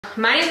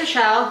My name is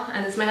Michelle,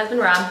 and this is my husband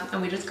Rob,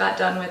 and we just got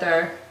done with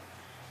our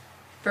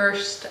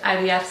first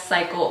IVF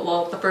cycle,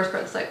 well, the first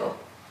part of the cycle.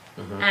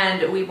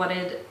 And we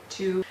wanted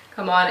to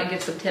come on and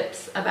give some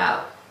tips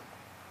about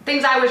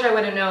things I wish I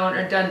would have known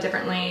or done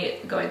differently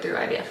going through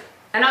IVF.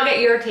 And I'll get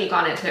your take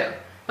on it too.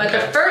 But the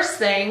first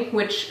thing,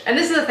 which, and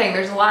this is the thing,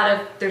 there's a lot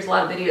of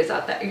videos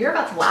out there. You're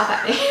about to laugh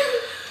at me.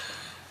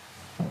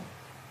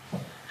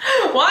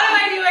 What am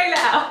I doing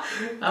now?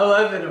 I'm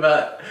laughing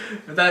about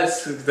that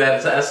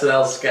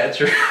SNL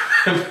sketch,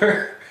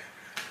 remember?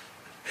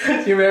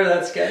 Do you remember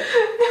that sketch?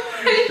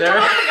 What are you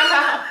talking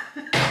about?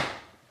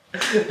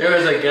 There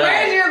was a guy.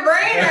 Where's your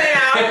brain right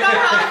now? Come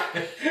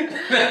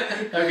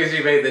on. No, because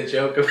you made the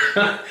joke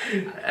about,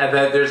 and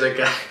then there's a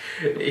guy.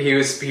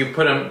 He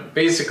put him.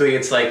 Basically,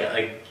 it's like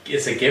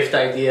it's a gift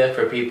idea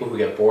for people who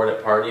get bored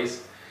at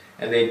parties,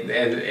 and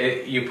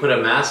you put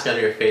a mask on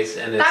your face,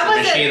 and it's a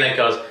machine that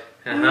goes.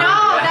 No,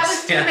 that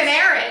was Tim and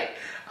Eric.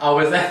 Oh,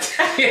 was that?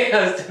 Yeah,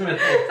 that was Tim and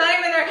Eric. It's not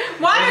even Eric.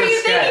 What are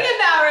you thinking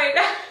about right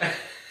now?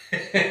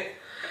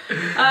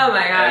 Oh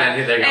my god.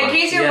 In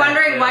case you're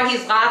wondering what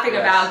he's laughing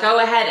about, go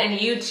ahead and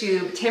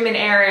YouTube Tim and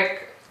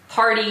Eric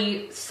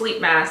party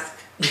sleep mask.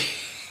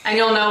 And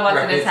you'll know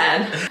what's in his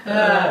head.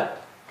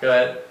 Go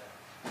ahead.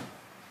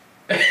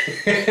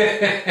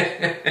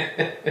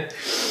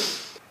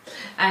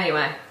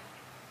 Anyway.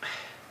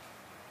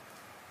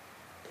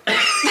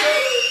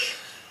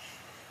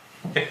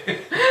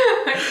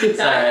 Sorry,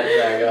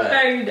 go ahead.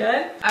 Are you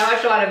done? I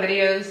watched a lot of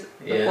videos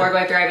before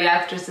going through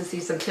IVF just to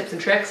see some tips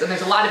and tricks, and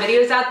there's a lot of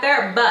videos out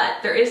there,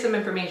 but there is some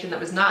information that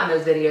was not in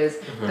those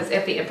videos, because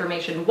if the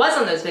information was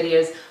on those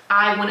videos,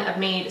 I wouldn't have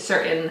made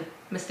certain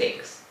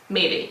mistakes.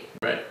 Maybe.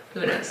 Right.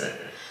 Who knows? Right.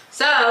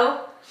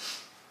 So,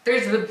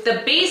 there's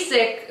the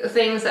basic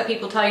things that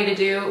people tell you to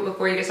do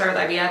before you get started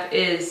with IVF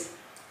is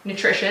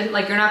nutrition.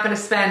 Like, you're not going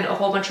to spend a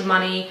whole bunch of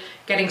money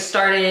getting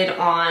started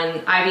on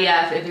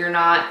IVF if you're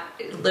not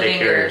living Take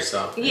care of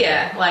yourself.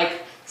 Yeah,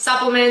 like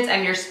supplements,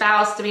 and your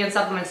spouse to be on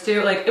supplements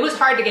too. Like, it was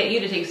hard to get you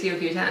to take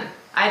CoQ10.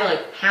 I had to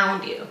like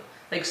hound you,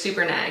 like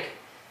super nag,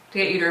 to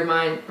get you to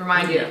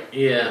remind you.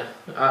 Yeah.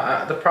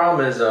 The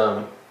problem is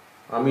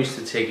I'm used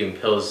to taking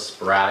pills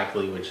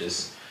sporadically, which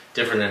is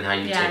different than how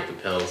you take the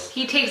pills.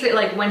 He takes it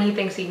like when he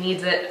thinks he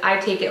needs it. I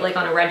take it like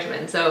on a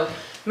regimen. So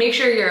make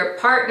sure your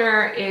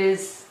partner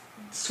is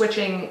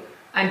switching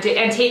and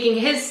taking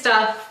his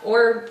stuff,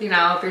 or you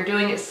know, if you're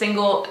doing it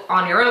single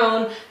on your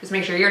own, just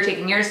make sure you're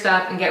taking your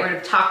stuff and get rid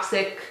of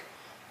toxic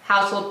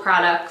household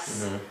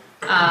products,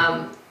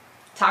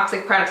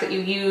 toxic products that you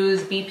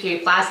use,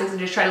 BPA plastics, and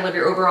just try to live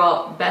your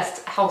overall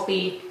best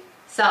healthy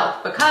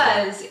self,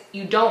 because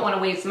you don't want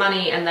to waste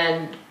money and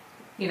then,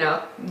 you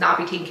know, not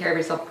be taking care of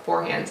yourself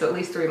beforehand. So at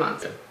least 3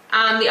 months.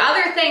 The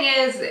other thing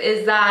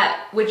is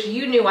that, which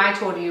you knew, I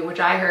told you, which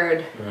I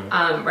heard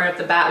right off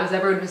the bat, was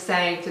everyone was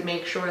saying to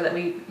make sure that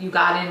you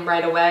got in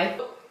right away.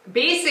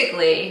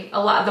 Basically,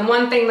 the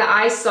one thing that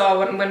I saw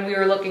when we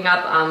were looking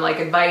up like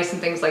advice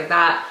and things like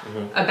that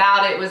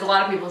about it was, a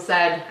lot of people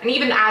said, and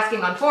even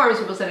asking on forums,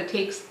 people said it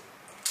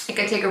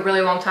can take a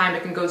really long time,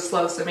 it can go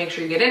slow, so make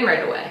sure you get in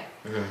right away.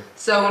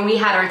 So when we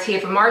had our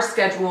TFMR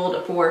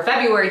scheduled for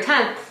February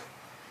 10th,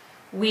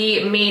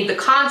 we made the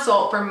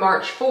consult for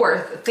March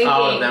 4th,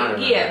 thinking,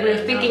 we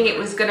were thinking it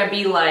was gonna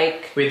be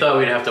like... We thought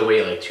we'd have to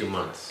wait like 2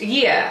 months.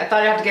 Yeah, I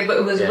thought I'd have to get, but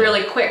it was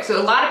really quick. So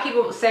a lot of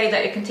people say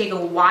that it can take a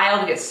while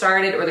to get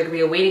started, or there could be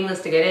a waiting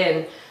list to get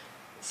in.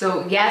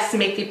 So yes,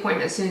 make the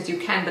appointment as soon as you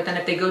can, but then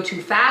if they go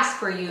too fast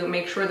for you,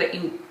 make sure that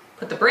you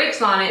put the brakes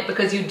on it,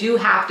 because you do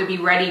have to be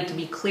ready to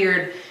be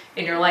cleared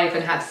in your life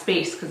and have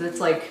space, because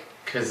it's like...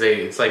 Because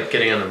it's like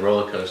getting on a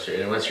roller coaster,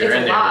 and once you're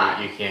in there,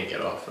 you can't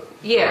get off of it.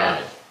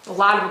 Yeah. A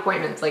lot of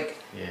appointments, like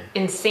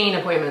insane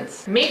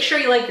appointments. Make sure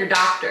you like your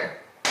doctor.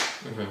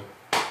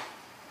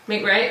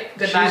 Right?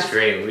 Good She's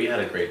great. We had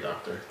a great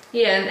doctor.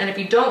 Yeah, and if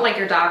you don't like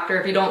your doctor,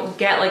 if you don't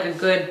get like a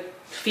good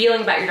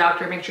feeling about your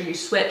doctor, make sure you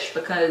switch,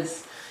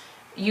 because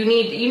you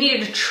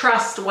needed to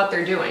trust what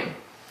they're doing.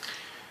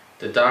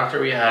 The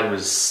doctor we had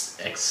was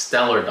a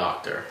stellar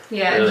doctor.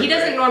 Yeah, really, and he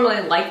doesn't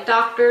normally like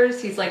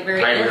doctors. He's like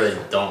very... I really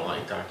don't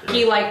like doctors.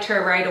 He liked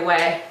her right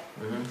away,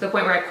 to the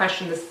point where I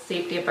questioned the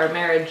safety of our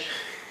marriage.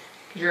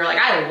 You're like,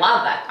 I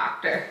love that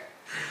doctor.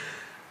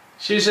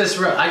 She was just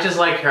real, I just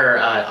like her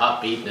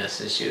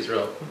upbeatness, and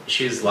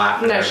she was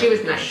laughing. No, she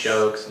was nice.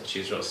 Jokes, and she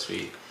was real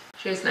sweet.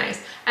 She was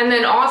nice. And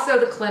then also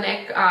the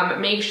clinic,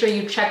 make sure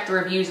you check the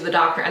reviews of the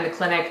doctor and the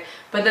clinic.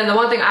 But then the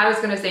one thing I was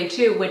gonna say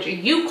too, which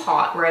you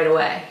caught right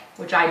away,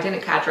 which I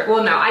didn't catch right.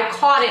 Well, no, I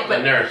caught it, but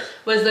the nurse.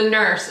 Was the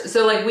nurse.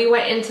 So like, we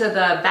went into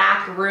the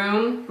back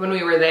room when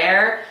we were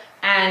there,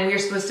 and we were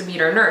supposed to meet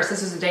our nurse.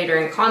 This was the day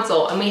during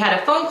consult, and we had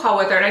a phone call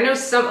with her. And I know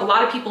a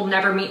lot of people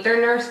never meet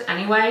their nurse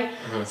anyway.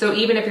 So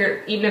even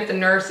if the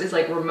nurse is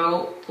like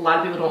remote, a lot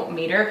of people don't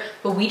meet her.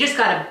 But we just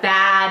got a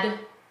bad,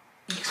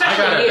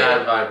 especially I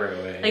got a bad vibe right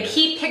away. Like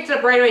he picked it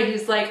up right away. He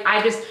was like,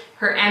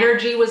 her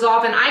energy was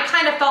off, and I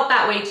kind of felt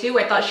that way too.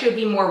 I thought she would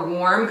be more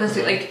warm, because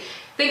like,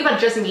 think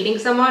about just meeting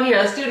someone. Here,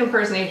 let's do an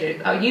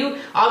impersonation.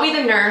 I'll be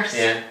the nurse,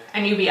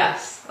 and you be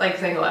us. Like,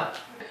 say hello.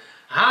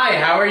 Hi,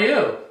 how are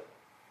you?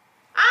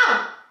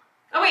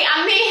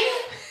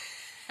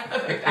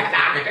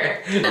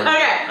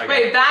 Okay,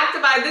 wait, back to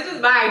this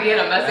is my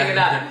idea, I'm messing it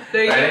up. So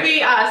you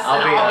be us,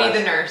 and I'll be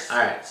the nurse.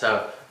 Alright,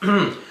 so,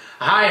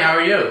 hi, how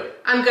are you?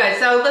 I'm good.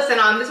 So listen,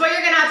 this is what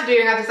you're gonna have to do.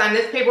 You're gonna have to sign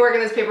this paperwork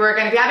and this paperwork.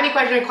 And if you have any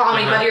questions, call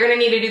me. But you're gonna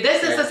need to do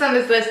this, this.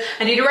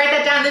 And you need to write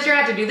that down. You're gonna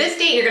have to do this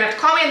date. You're gonna have to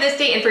call me on this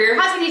date. And for your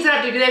husband, he's gonna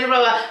have to do this. Blah blah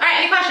blah. All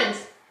right. Any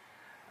questions?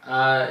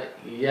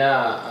 Let me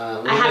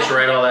just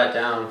write all that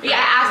down. Yeah,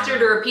 I asked her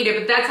to repeat it,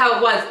 but that's how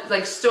it was,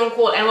 like stone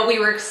cold. And what we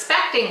were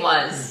expecting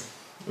was.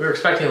 We were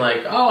expecting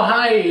like, oh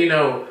hi, you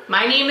know.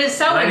 My name is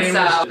so and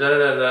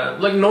so.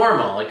 Like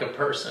normal, like a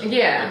person.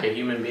 Yeah. Like a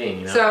human being,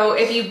 you know. So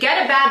if you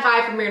get a bad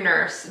vibe from your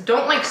nurse,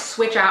 don't like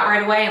switch out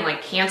right away and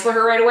like cancel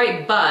her right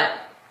away.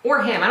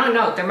 Or him, I don't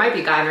know. There might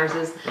be guy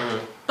nurses,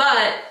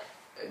 but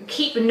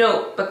keep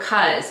note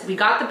because we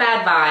got the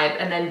bad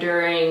vibe, and then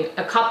during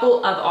a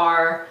couple of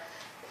our.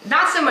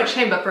 Not so much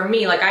him, but for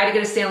me, like I had to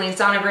get a saline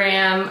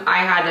sonogram. I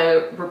had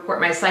to report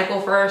my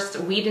cycle first.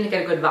 We didn't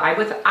get a good vibe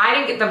with her. I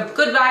didn't get the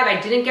good vibe I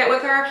didn't get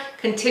with her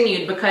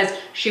continued because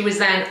she was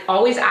then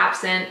always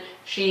absent.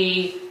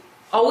 She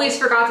always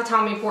forgot to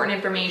tell me important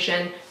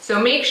information.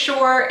 So make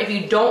sure if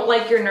you don't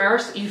like your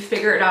nurse, you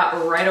figure it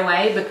out right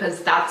away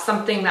because that's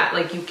something that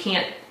like you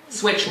can't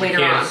switch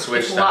later on.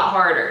 It's a lot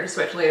harder to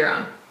switch later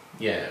on.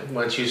 Yeah,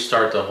 once you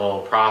start the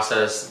whole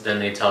process, then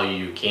they tell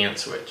you can't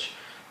switch.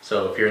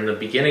 So if you're in the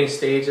beginning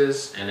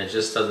stages and it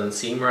just doesn't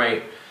seem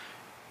right,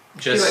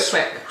 just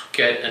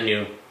get a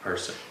new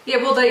person. Yeah,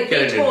 well,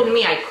 they told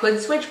me I could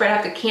switch, but I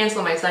have to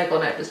cancel my cycle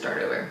and I have to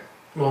start over.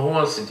 Well, who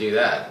wants to do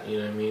that? You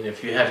know what I mean?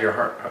 If you have your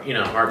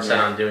heart set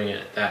on doing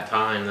it at that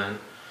time, then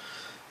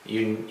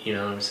you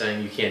know what I'm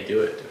saying, you can't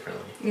do it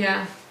differently.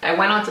 Yeah. I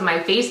went onto my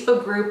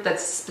Facebook group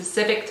that's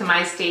specific to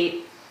my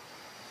state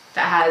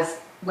that has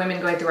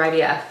women going through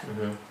IVF.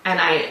 And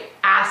I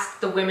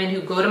asked the women who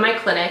go to my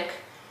clinic,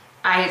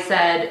 I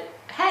said,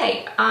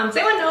 hey, does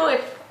anyone know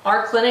if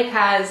our clinic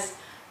has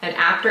an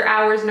after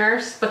hours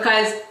nurse?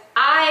 Because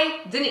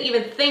I didn't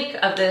even think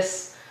of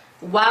this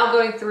while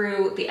going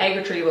through the egg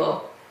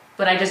retrieval,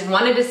 but I just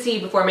wanted to see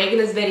before making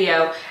this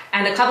video.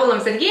 And a couple of them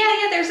said,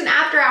 yeah, there's an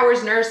after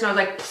hours nurse. And I was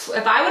like,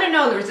 if I would have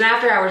known there was an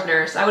after hours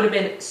nurse, I would have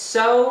been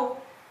so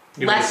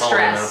less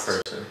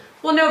stressed.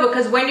 Well, no,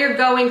 because when you're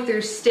going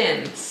through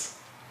stims,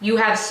 you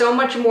have so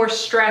much more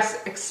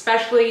stress,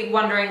 especially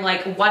wondering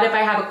like, what if I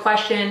have a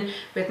question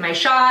with my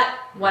shot?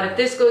 What if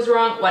this goes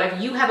wrong? What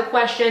if you have a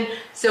question?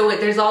 So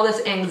there's all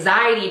this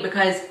anxiety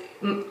because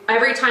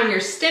every time you're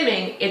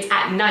stimming, it's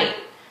at night.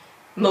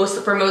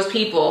 For most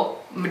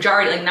people,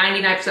 majority, like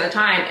 99% of the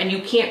time, and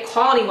you can't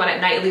call anyone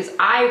at night, at least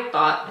I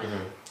thought.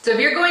 So if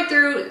you're going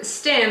through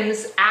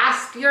stims,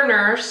 ask your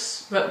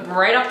nurse, but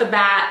right off the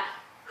bat,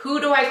 who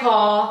do I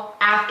call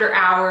after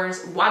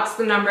hours? What's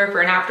the number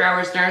for an after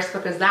hours nurse?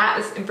 Because that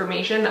is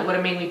information that would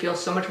have made me feel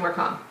so much more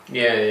calm.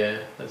 Yeah,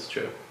 that's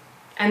true.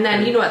 And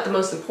then you know what the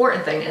most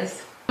important thing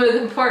is? The most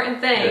important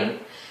thing,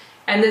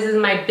 and this is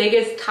my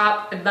biggest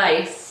top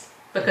advice,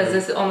 because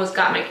this almost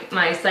got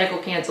my cycle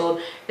canceled,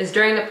 is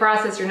during the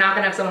process, you're not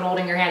gonna have someone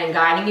holding your hand and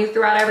guiding you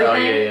throughout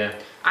everything. Oh, yeah.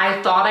 I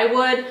thought I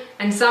would,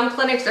 and some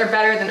clinics are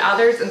better than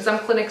others, and some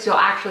clinics you'll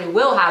actually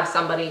will have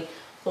somebody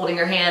holding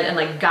your hand and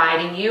like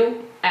guiding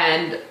you,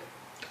 and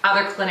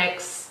other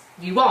clinics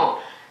you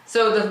won't.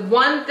 So the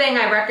one thing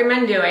I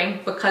recommend doing,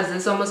 because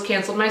this almost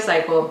canceled my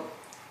cycle,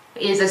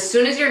 is as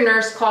soon as your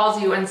nurse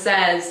calls you and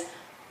says,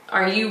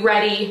 are you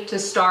ready to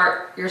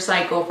start your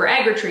cycle for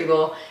egg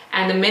retrieval?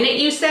 And the minute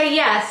you say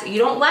yes, you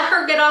don't let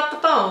her get off the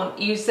phone.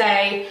 You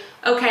say,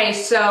 okay,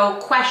 so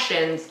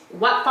questions.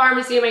 What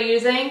pharmacy am I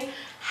using?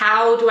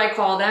 How do I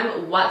call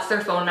them? What's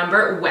their phone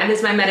number? When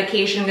is my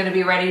medication going to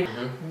be ready?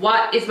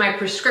 What is my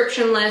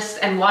prescription list?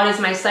 And what is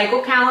my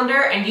cycle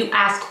calendar? And you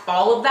ask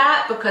all of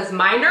that, because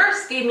my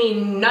nurse gave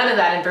me none of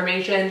that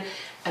information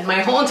and my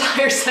whole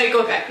entire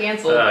cycle got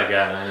canceled. Oh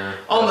God, I know.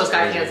 Almost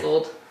got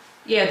canceled.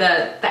 Yeah,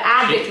 the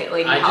advocate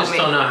lady helped me. I just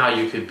don't know how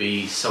you could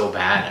be so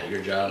bad at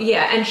your job.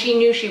 Yeah, and she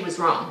knew she was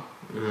wrong.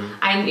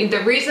 And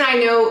the reason I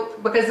know,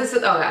 because this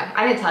is, okay,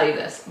 I didn't tell you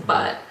this,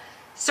 but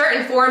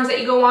certain forums that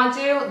you go on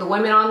to, the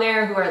women on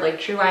there who are like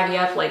true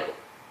IVF, like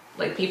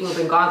people who've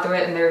been gone through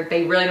it and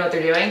they really know what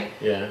they're doing.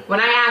 Yeah. When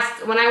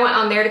I went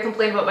on there to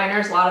complain about my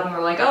nurse, a lot of them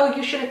were like, oh,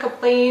 you shouldn't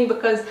complain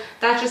because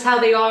that's just how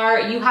they are.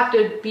 You have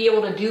to be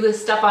able to do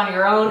this stuff on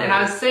your own. And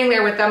I was sitting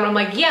there with them and I'm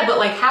like, yeah, but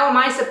like, how am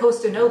I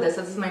supposed to know this?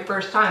 This is my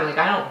first time. Like,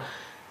 how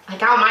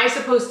am I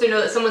supposed to know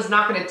that someone's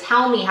not going to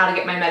tell me how to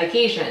get my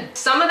medication?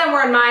 Some of them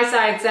were on my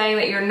side saying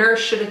that your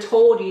nurse should have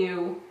told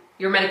you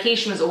your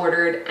medication was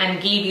ordered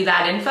and gave you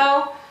that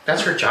info.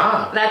 That's her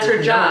job. That's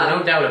her job.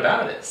 No doubt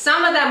about it.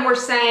 Some of them were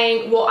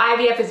saying, well,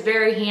 IVF is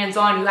very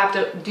hands-on. You have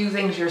to do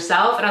things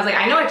yourself. And I was like,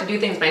 I know I have to do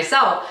things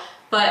myself,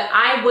 but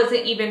I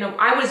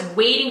was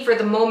waiting for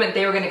the moment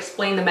they were going to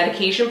explain the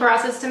medication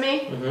process to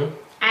me.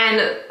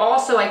 And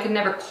also I could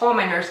never call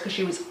my nurse because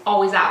she was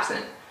always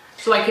absent.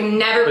 So I could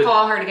never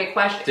call her to get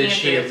questions. Did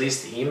she at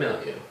least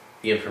email you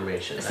the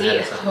information? See,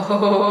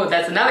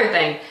 that's another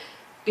thing.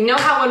 You know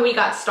how when we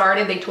got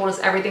started, they told us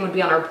everything would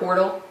be on our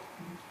portal?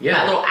 Yeah.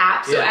 That little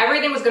app. So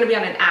everything was going to be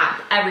on an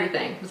app.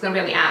 Everything was going to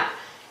be on the app.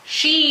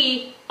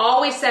 She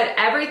always said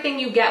everything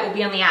you get will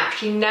be on the app.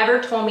 She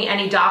never told me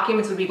any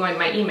documents would be going to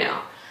my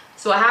email.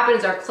 So what happened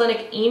is our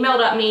clinic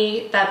emailed at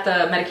me that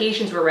the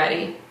medications were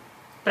ready,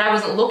 but I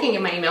wasn't looking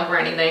at my email for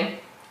anything.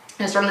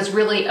 And it's from this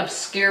really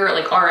obscure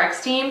like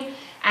RX team,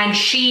 and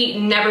she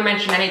never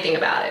mentioned anything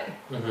about it.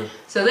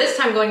 So this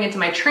time going into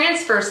my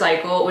transfer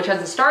cycle, which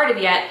hasn't started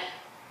yet,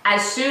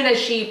 as soon as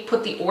she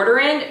put the order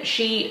in,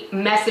 she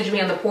messaged me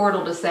on the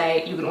portal to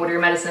say, you can order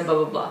your medicine, blah,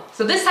 blah, blah.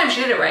 So this time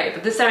she did it right,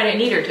 but this time I didn't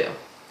need her to.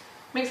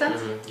 Make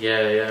sense?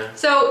 Yeah, yeah.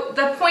 So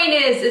the point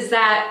is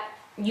that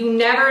you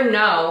never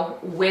know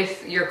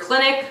with your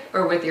clinic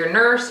or with your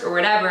nurse or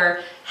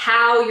whatever,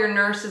 how your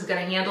nurse is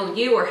gonna handle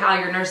you or how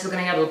your nurse is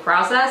gonna handle the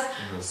process.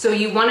 So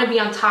you wanna be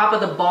on top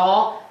of the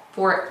ball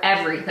for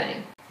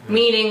everything.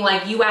 Meaning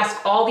like you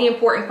ask all the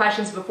important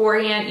questions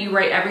beforehand, you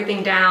write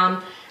everything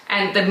down,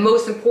 and the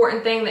most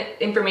important thing,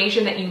 that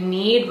information that you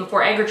need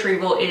before egg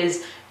retrieval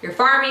is your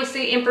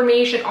pharmacy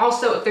information.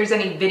 Also, if there's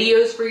any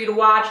videos for you to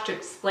watch to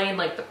explain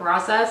like the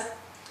process.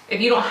 If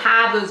you don't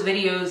have those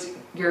videos,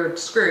 you're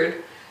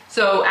screwed.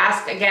 So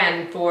ask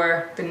again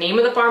for the name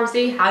of the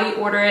pharmacy, how you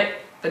order it,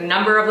 the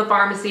number of the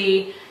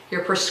pharmacy,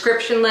 your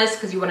prescription list,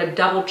 because you want to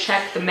double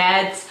check the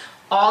meds.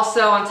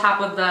 Also on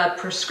top of the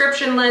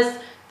prescription list,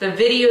 the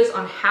videos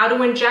on how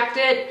to inject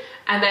it,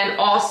 and then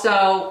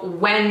also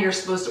when you're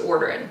supposed to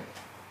order it.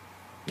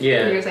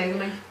 Yeah. Were you gonna say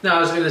something? No, I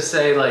was gonna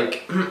say,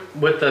 like,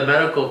 with the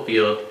medical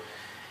field,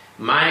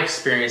 my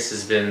experience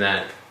has been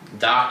that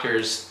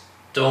doctors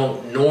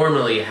don't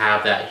normally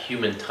have that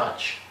human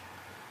touch.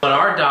 But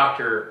our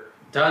doctor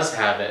does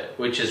have it,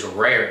 which is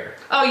rare.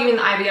 Oh, you mean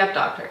the IVF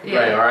doctor? Yeah.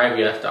 Right, our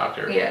IVF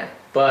doctor. Yeah.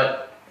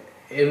 But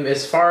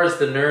as far as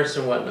the nurse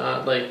and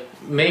whatnot, like,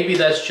 maybe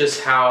that's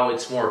just how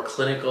it's more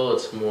clinical,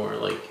 it's more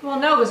like... Well,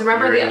 no, because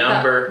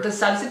remember the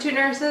substitute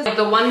nurses? Like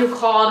the one who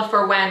called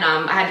for when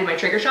I had to do my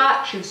trigger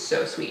shot, she was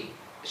so sweet.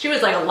 She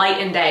was like a light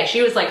and day.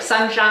 She was like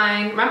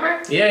sunshine,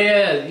 remember? Yeah,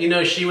 yeah. You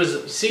know, she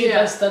was... See,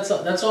 yeah.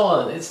 That's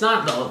all. It's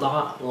not a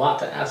lot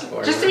to ask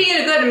for. Just to be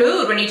in a good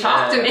mood when you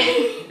talk to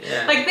me.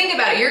 Yeah. Like, think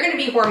about it. You're going to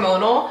be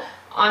hormonal,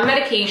 on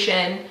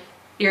medication.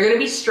 You're going to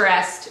be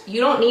stressed. You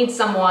don't need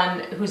someone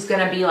who's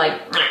going to be like...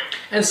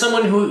 And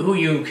someone who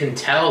you can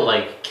tell,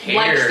 like, cares.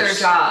 Likes their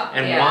job.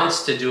 And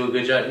wants to do a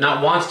good job.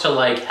 Not wants to,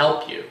 like,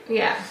 help you.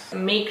 Yeah.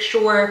 Make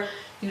sure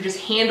you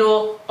just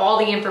handle all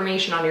the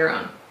information on your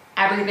own.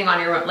 Everything on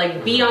your own.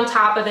 Like, be on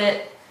top of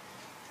it.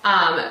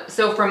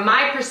 So from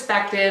my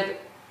perspective,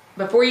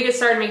 before you get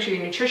started, make sure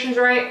your nutrition's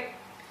right.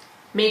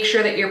 Make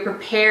sure that you're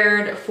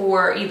prepared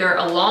for either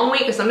a long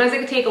wait, because sometimes it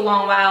can take a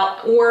long while,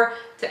 or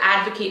to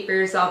advocate for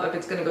yourself if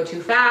it's going to go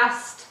too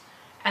fast.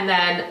 And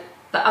then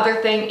the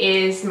other thing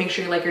is make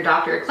sure you like your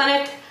doctor or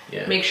clinic.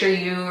 Yeah. Make sure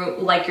you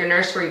like your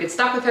nurse where you get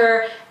stuck with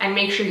her, and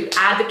make sure you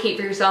advocate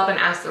for yourself and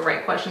ask the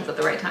right questions at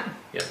the right time.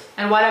 Yeah.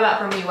 And what about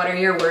for me? What are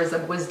your words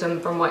of wisdom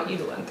from what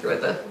you went through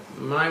with it?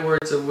 My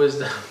words of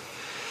wisdom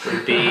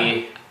would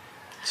be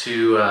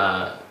to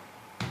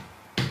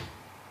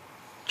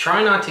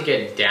try not to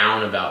get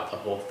down about the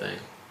whole thing.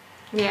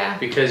 Yeah.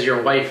 Because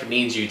your wife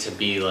needs you to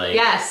be like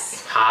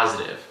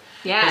positive.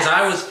 Yes. Because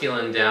I was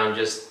feeling down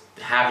just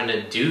having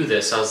to do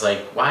this. I was like,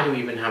 why do we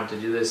even have to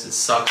do this? It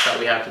sucks that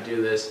we have to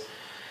do this.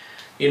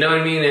 You know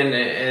what I mean?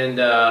 And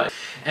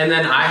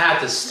then I had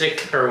to stick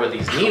her with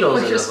these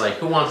needles, and it's like,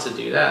 who wants to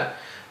do that?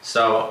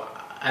 So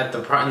in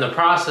the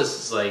process,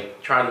 it's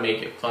like try to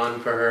make it fun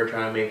for her,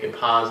 try to make it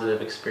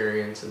positive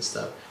experience and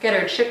stuff. Get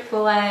her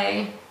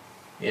Chick-fil-A.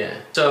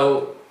 Yeah.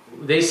 So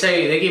they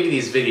give you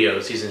these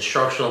videos, these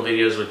instructional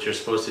videos, which are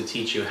supposed to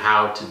teach you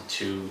how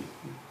to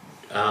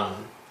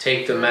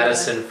take the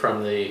medicine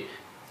from the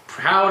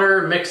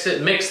powder, mix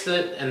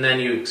it, and then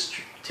you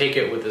take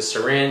it with a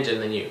syringe,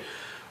 and then you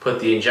put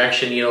the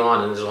injection needle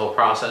on, and there's a whole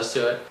process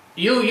to it.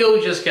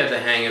 You'll just get the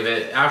hang of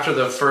it. After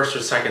the first or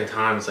second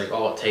time, it's like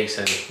all it takes,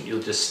 and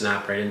you'll just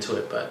snap right into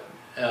it. But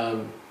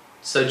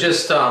so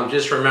just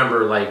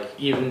remember, like,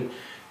 even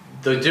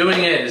though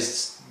doing it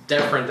is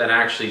different than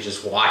actually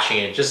just watching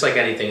it, just like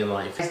anything in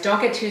life.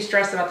 Don't get too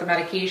stressed about the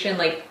medication.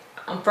 Like,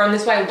 from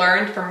this, what I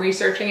learned from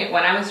researching it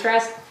when I was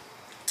stressed,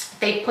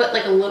 they put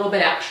like a little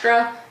bit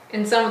extra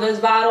in some of those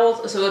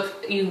bottles, so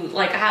if you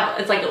like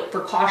it's like a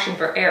precaution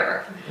for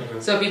error.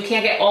 So if you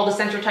can't get all the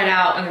centrotide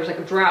out and there's like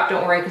a drop,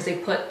 don't worry, because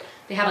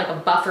they have like a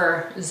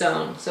buffer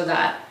zone so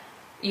that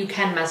you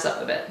can mess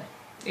up a bit,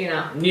 you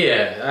know.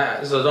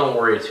 Yeah, so don't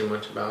worry too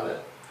much about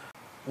it.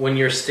 When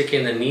you're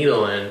sticking the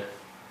needle in,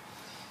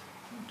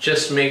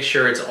 just make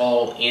sure it's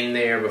all in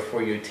there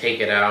before you take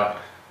it out.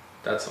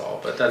 That's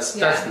all, but that's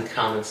the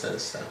common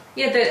sense stuff.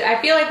 Yeah,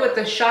 I feel like with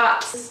the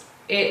shots,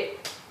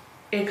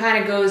 it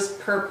kind of goes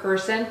per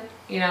person,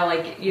 you know,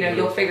 like, you know,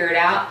 you'll figure it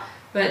out.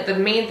 But the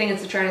main thing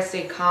is to try to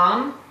stay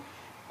calm.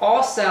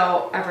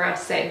 Also, I forgot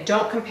to say,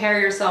 don't compare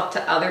yourself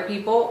to other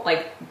people,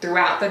 like,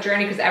 throughout the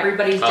journey, because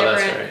everybody's different.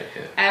 That's right,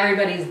 yeah.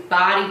 Everybody's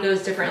body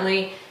goes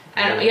differently.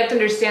 And you have to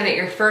understand that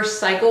your first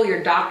cycle,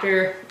 your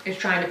doctor is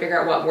trying to figure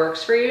out what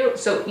works for you.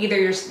 So either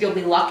you'll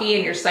be lucky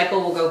and your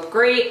cycle will go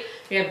great,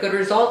 you have good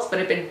results. But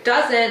if it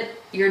doesn't,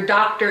 your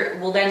doctor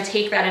will then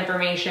take that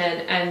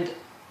information and,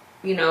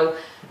 you know,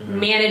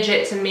 manage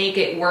it to make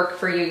it work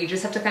for you. You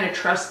just have to kind of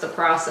trust the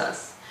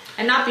process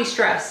and not be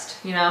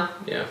stressed, you know?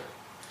 Yeah.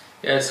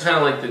 Yeah, it's kind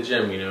of like the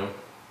gym, you know.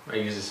 I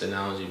used this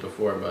analogy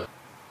before, but,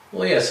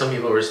 well, yeah, some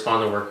people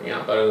respond to working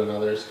out better than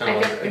others. Kind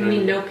of like, you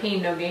mean no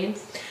pain, no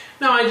gains?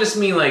 No, I just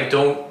mean, like,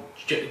 don't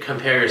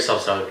compare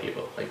yourselves to other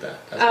people like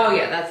that. That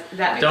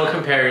makes don't sense.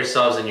 compare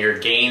yourselves in your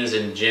gains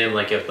in gym,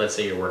 like if, let's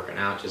say, you're working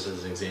out, just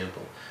as an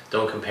example.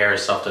 Don't compare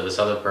yourself to this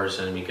other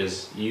person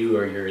because you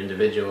are your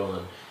individual,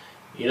 and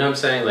you know what I'm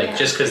saying? Like,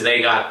 just because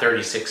they got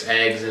 36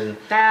 eggs and...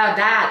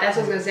 That's what I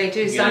was going to say,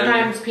 too.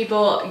 Sometimes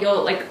people,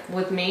 you'll, like,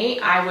 with me,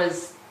 I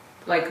was,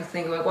 like,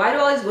 thinking, like, why do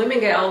all these women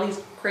get all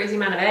these crazy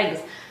amount of eggs?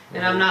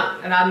 And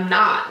I'm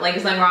not, like,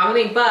 there's nothing wrong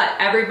with me, but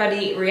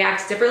everybody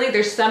reacts differently.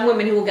 There's some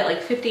women who will get,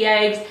 like, 50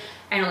 eggs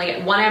and only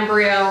get 1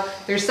 embryo.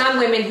 There's some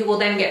women who will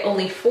then get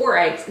only 4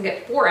 eggs and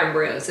get 4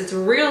 embryos. It's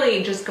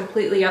really just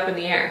completely up in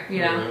the air, you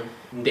know?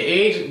 The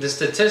age, the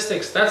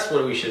statistics, that's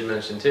what we should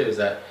mention, too, is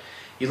that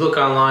you look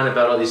online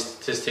about all these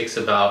statistics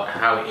about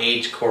how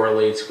age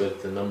correlates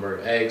with the number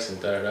of eggs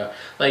and da-da-da.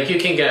 Like, you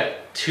can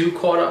get too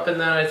caught up in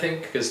that, I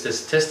think, because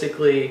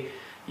statistically,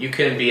 you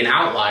can be an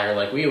outlier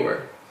like we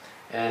were.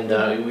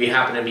 And we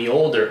happen to be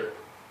older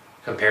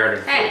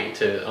comparatively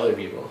to other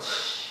people.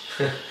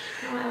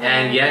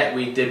 And yet,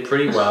 we did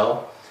pretty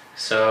well.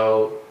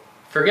 So,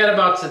 forget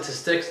about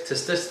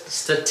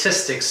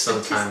statistics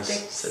sometimes.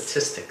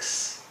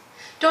 Statistics.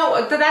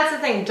 But that's the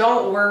thing.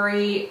 Don't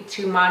worry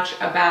too much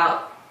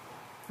about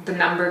the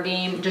number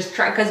game. Just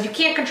try, because you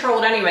can't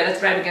control it anyway.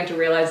 That's what I began to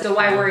realize. So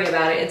why worry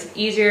about it? It's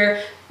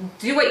easier.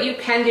 Do what you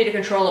can do to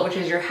control it, which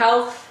is your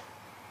health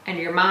and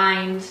your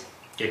mind.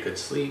 Get good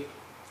sleep.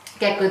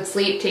 Get good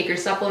sleep. Take your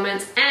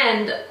supplements.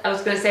 And I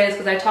was going to say this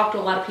because I talked to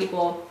a lot of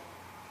people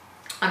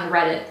on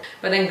Reddit.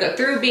 But then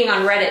through being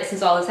on Reddit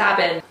since all this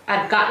happened,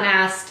 I've gotten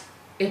asked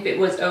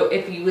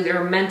if you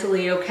were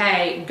mentally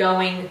okay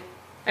going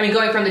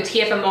from the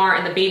TFMR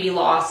and the baby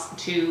loss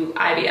to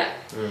IVF.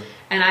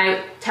 And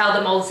I tell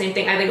them all the same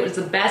thing. I think it was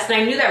the best.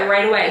 And I knew that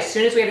right away. As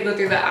soon as we had to go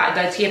through the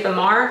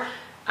TFMR,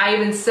 I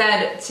even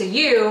said to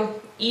you,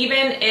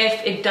 even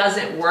if it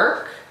doesn't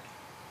work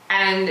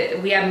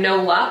and we have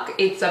no luck,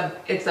 it's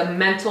a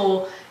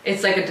mental,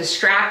 it's like a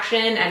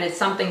distraction and it's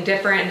something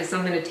different and it's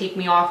something to take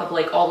me off of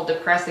like all the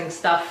depressing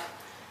stuff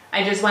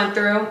I just went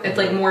through. It's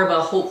like more of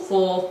a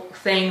hopeful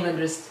thing than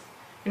just,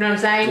 you know what I'm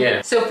saying?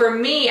 Yeah. So for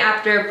me,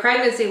 after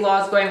pregnancy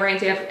loss, going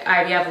right into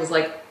IVF was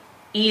like,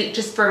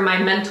 just for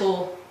my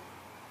mental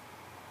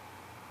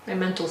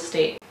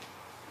state.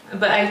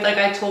 But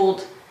I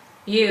told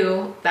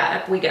you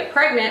that if we get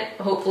pregnant,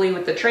 hopefully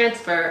with the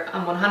transfer,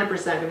 I'm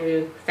 100% going to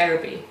do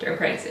therapy during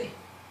pregnancy.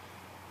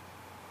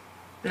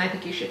 And I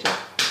think you should too.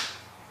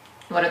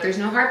 What if there's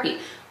no heartbeat?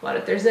 What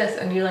if there's this?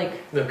 And you're like...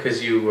 No,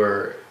 because you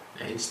were...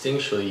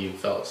 Instinctually, you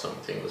felt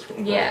something was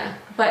wrong. Yeah,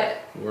 but...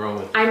 Wrong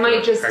with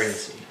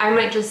pregnancy. I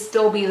might just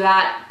still be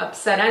that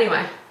upset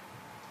anyway.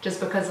 Just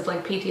because of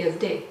like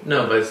PTSD.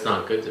 No, but it's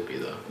not good to be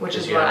though. Which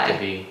is you why... have to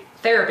be...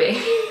 Therapy.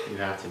 You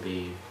have to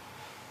be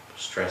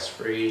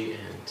stress-free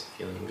and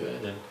feeling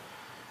good. And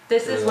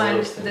this is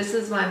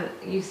when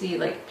you see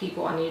like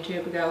people on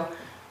YouTube go,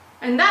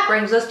 and that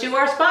brings us to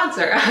our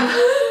sponsor. And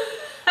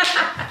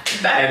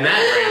that brings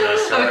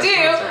us to our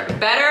sponsor.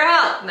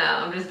 BetterHelp. No,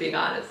 I'm just being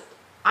honest.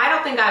 I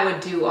don't think I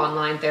would do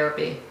online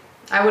therapy.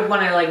 I would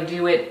want to like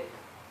do it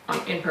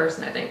in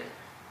person, I think.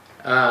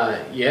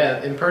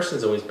 Yeah, in person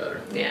is always better.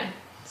 Yeah.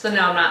 So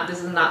no, I'm not.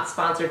 This is not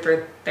sponsored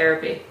for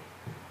therapy.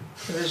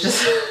 It's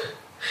just.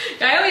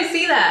 I always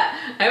see that.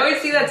 I always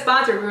see that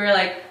sponsored. We were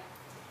like,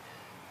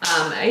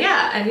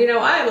 yeah, and you know,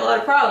 I have a lot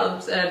of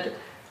problems, and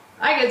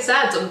I get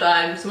sad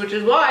sometimes, which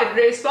is why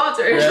today's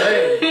sponsor is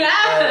yeah.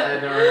 I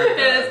never heard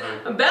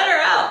that.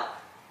 BetterHelp.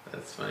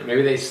 That's funny.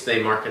 Maybe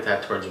they market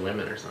that towards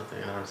women or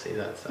something. I don't see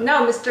that stuff.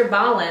 No, Mr.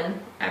 Ballin.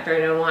 After I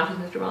don't watch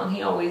Mr. Ballin,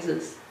 he always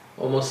is.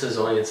 Well, most of his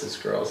audience is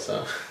girls,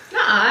 so. No,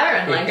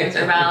 I don't like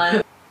Mr.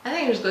 Ballin. I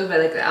think it just goes by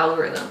like the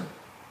algorithm.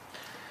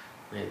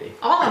 Maybe.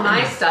 All of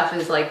my stuff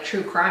is like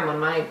true crime on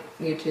my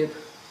YouTube.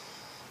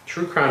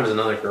 True crime is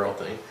another girl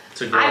thing.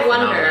 It's a girl I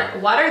wonder,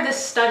 phenomenon. what are the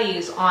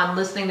studies on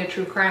listening to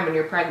true crime when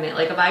you're pregnant?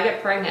 Like, if I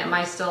get pregnant, am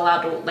I still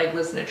allowed to like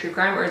listen to true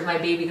crime, or is my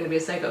baby going to be a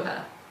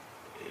psychopath?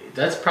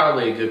 That's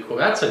probably a good.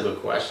 That's a good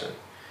question.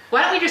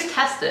 Why don't we just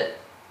test it?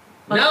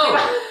 No.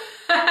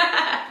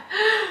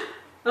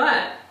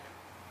 What?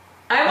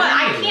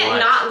 I can't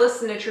not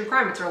listen to true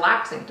crime. It's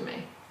relaxing to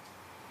me.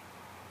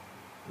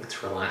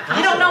 It's relaxing.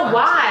 I don't know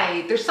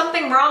why. There's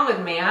something wrong with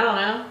me. I don't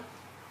know.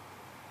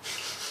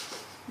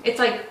 It's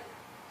like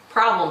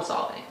problem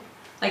solving.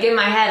 Like in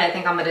my head, I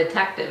think I'm a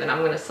detective and I'm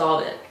going to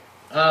solve it.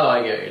 Oh,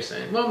 I get what you're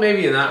saying. Well,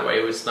 maybe in that way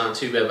it's not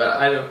too bad, but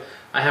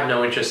I have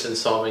no interest in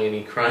solving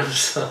any crimes,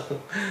 so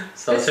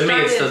to me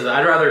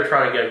I'd rather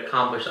try to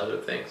accomplish other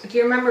things. Do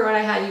you remember what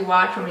I had you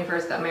watch when we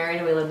first got married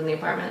and we lived in the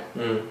apartment?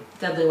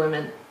 Deadly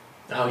Women.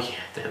 Oh yeah,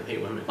 Deadly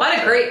Women. What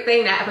a great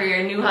thing that for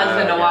your new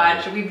husband to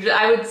watch.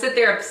 I would sit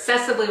there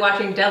obsessively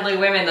watching Deadly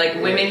Women, like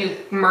women who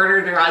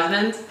murdered their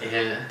husbands.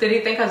 Yeah. Did he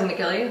think I was gonna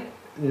kill you?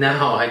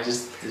 No, I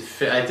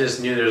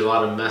just knew there's a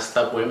lot of messed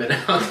up women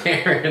out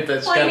there.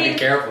 That's gotta be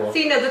careful.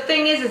 See, no, the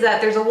thing is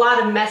that there's a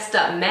lot of messed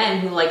up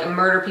men who like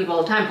murder people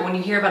all the time. But when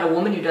you hear about a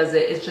woman who does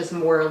it, it's just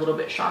more a little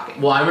bit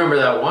shocking. Well, I remember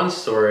that one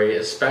story,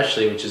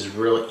 especially, which is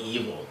real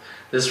evil.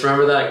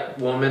 Remember that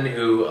woman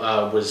who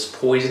was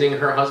poisoning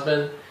her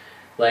husband,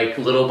 like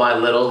little by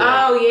little.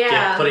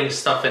 Like, putting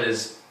stuff in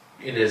his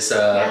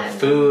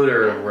food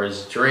or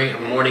his drink,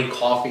 morning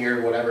coffee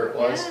or whatever it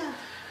was. Yeah.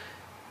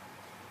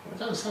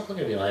 Don't stop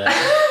looking at me like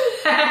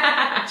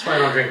that. That's why I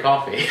don't drink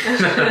coffee.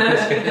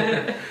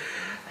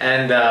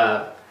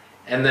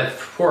 And the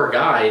poor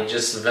guy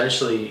just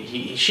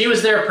eventually she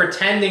was there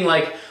pretending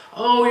like,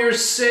 oh, you're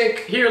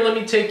sick. Here, let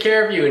me take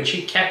care of you. And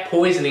she kept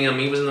poisoning him.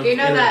 He was in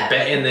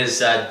his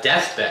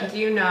deathbed. Do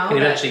you know? And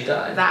he eventually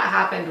died. That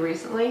happened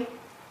recently.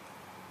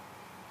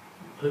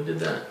 Who did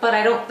that? But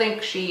I don't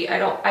think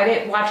I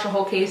didn't watch the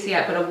whole case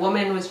yet. But a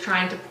woman was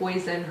trying to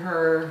poison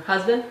her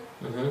husband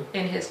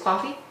in his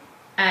coffee.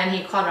 And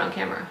he caught it on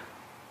camera.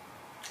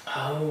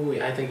 Oh,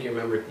 I think you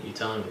remember you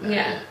telling me that.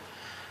 Yeah.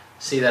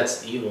 See,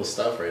 that's evil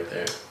stuff right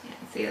there. Yeah,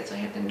 see, that's why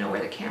you have to know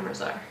where the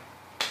cameras are.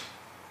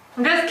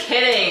 I'm just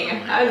kidding.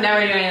 I would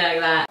never do anything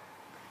like that.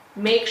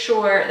 Make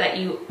sure that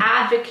you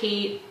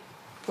advocate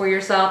for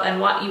yourself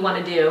and what you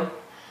want to do.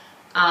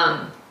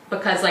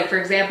 Because, like, for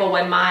example,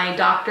 when my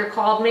doctor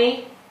called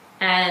me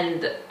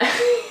and...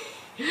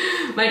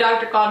 My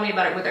doctor called me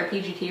about it with our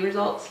PGT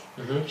results.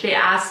 She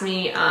asked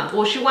me,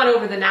 well, she went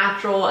over the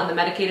natural and the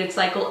medicated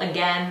cycle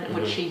again,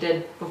 which she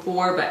did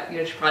before, but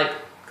she probably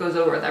goes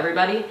over with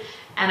everybody.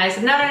 And I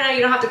said, no,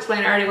 you don't have to explain.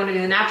 I already want to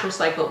do the natural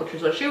cycle, which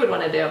is what she would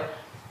want to do.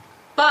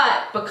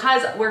 But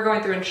because we're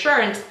going through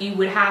insurance, you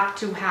would have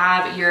to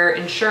have your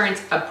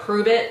insurance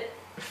approve it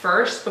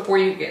first before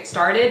you get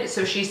started.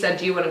 So she said,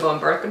 do you want to go on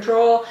birth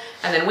control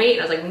and then wait?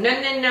 And I was like,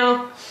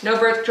 no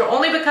birth control,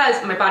 only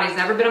because my body's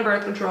never been on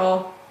birth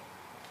control.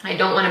 I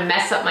don't want to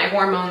mess up my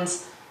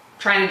hormones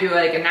trying to do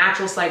like a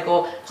natural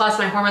cycle. Plus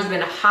my hormones have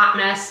been a hot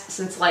mess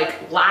since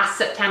like last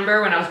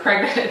September when I was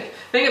pregnant.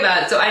 Think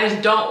about it. So I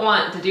just don't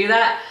want to do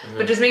that.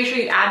 But just make sure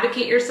you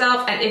advocate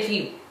yourself. And if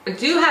you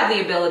do have the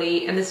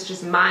ability, and this is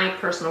just my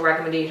personal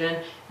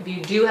recommendation, if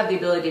you do have the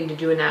ability to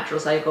do a natural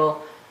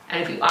cycle,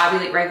 and if you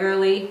ovulate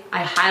regularly,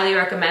 I highly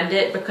recommend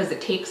it because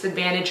it takes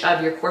advantage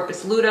of your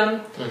corpus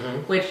luteum,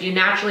 which you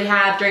naturally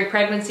have during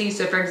pregnancy.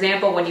 So for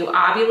example, when you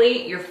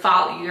ovulate,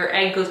 your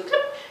egg goes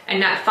clip,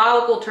 and that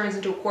follicle turns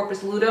into a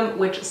corpus luteum,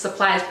 which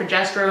supplies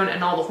progesterone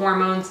and all the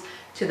hormones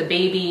to the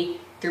baby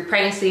through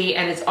pregnancy,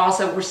 and it's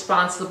also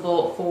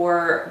responsible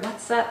for,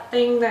 what's that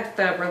thing, that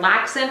the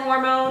relaxin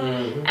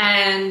hormone,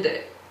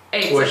 and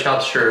which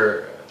helps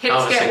your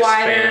hips get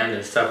wider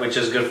and stuff, which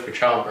is good for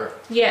childbirth.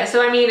 Yeah,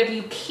 so I mean, if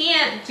you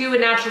can't do a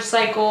natural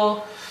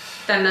cycle,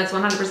 then that's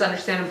 100%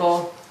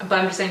 understandable. But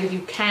I'm just saying, if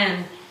you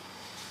can,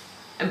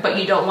 but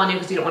you don't want to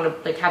because you don't want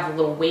to like have a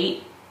little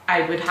weight,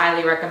 I would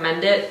highly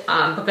recommend it.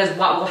 Because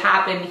what will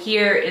happen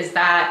here is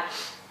that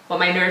what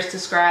my nurse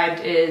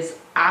described is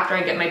after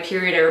I get my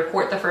period, I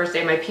report the first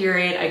day of my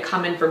period, I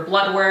come in for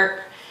blood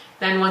work.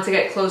 Then once I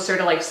get closer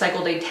to like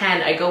cycle day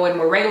 10, I go in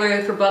more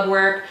regularly for blood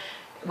work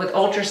with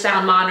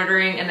ultrasound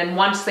monitoring. And then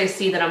once they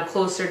see that I'm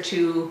closer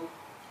to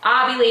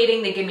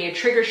ovulating, they give me a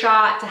trigger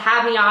shot to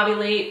have me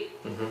ovulate.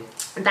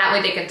 That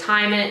way they can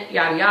time it,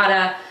 yada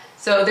yada.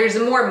 So there's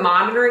more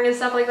monitoring and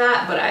stuff like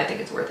that, but I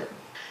think it's worth it.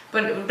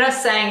 But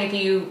just saying, if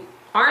you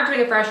aren't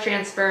doing a fresh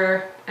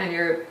transfer and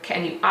you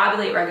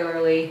ovulate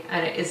regularly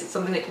and it is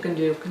something that you can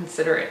do,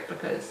 consider it,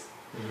 because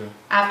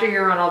after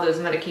you're on all those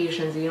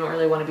medications, you don't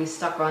really want to be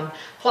stuck on.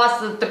 Plus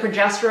the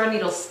progesterone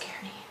needles scare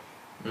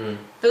me.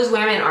 Those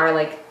women are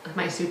like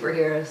my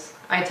superheroes.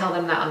 I tell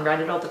them that on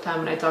Reddit all the time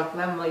when I talk to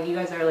them. I'm like, you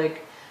guys are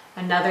like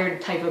another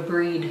type of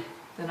breed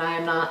than I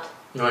am not.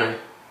 Right.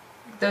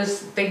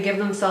 They give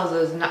themselves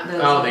those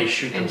they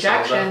shoot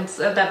injections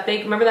of that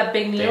big, remember that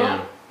big needle?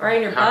 Damn. Right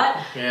in your butt.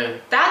 Yeah.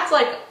 That's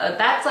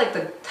like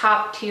the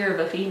top tier of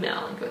a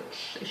female. Like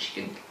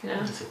she could,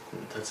 That's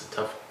a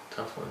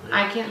tough one.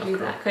 Yeah. I can't do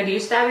that. Could you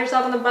stab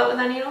yourself in the butt with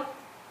that needle?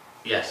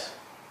 Yes.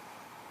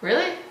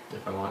 Really?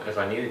 If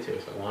I needed to,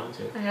 if I wanted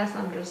to. I guess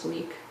I'm just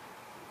weak.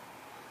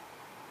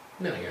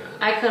 No, you're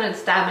not. I couldn't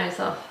stab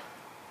myself.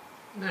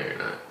 No, you're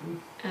not.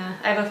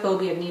 I have a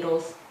phobia of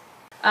needles.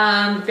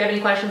 If you have any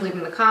questions, leave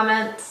them in the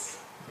comments.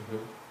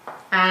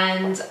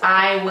 And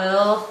I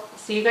will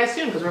see you guys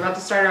soon because we're about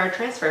to start our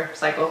transfer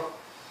cycle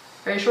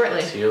very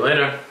shortly. See you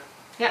later.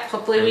 Yeah,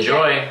 hopefully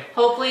Enjoy.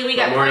 we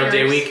get Memorial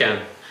Day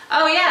weekend.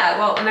 Oh yeah,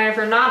 well, and if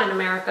you're not in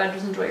America,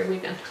 just enjoy your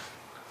weekend.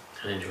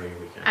 And enjoy your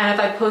weekend. And if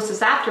I post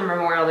this after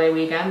Memorial Day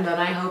weekend, then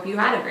I hope you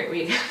had a great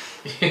weekend.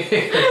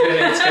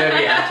 It's gonna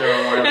be after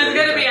Memorial Day. It's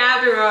gonna be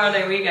after Memorial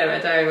Day weekend by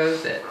the time I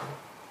post it.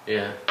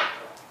 Yeah.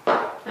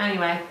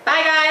 Anyway,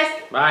 bye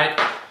guys.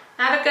 Bye.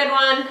 Have a good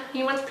one.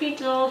 He wants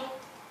pizza.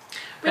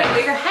 Wait,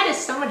 but your head is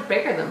so much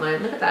bigger than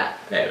mine. Look at that.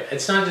 Hey,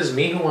 it's not just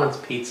me who wants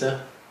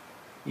pizza.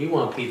 You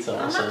want pizza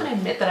I'm also. not gonna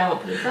admit that I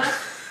want pizza.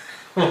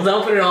 Well,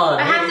 don't put it all on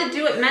I me. have to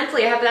do it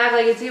mentally. I have to act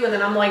like it's you, and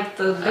then I'm like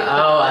the victim.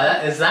 Oh,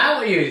 is that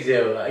what you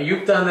do?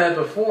 You've done that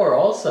before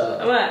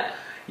also. What?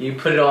 You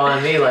put it all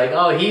on me like,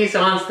 oh, he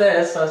wants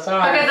this, so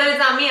sorry. Okay, then it's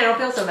not me. I don't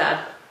feel so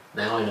bad.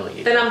 Now I know what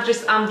you Then do.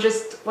 I'm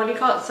just, what do you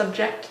call it?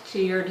 Subject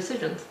to your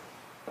decisions.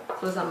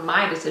 So it's not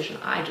my decision.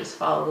 I just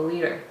follow the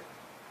leader.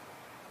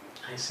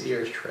 I see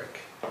your trick.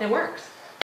 It works.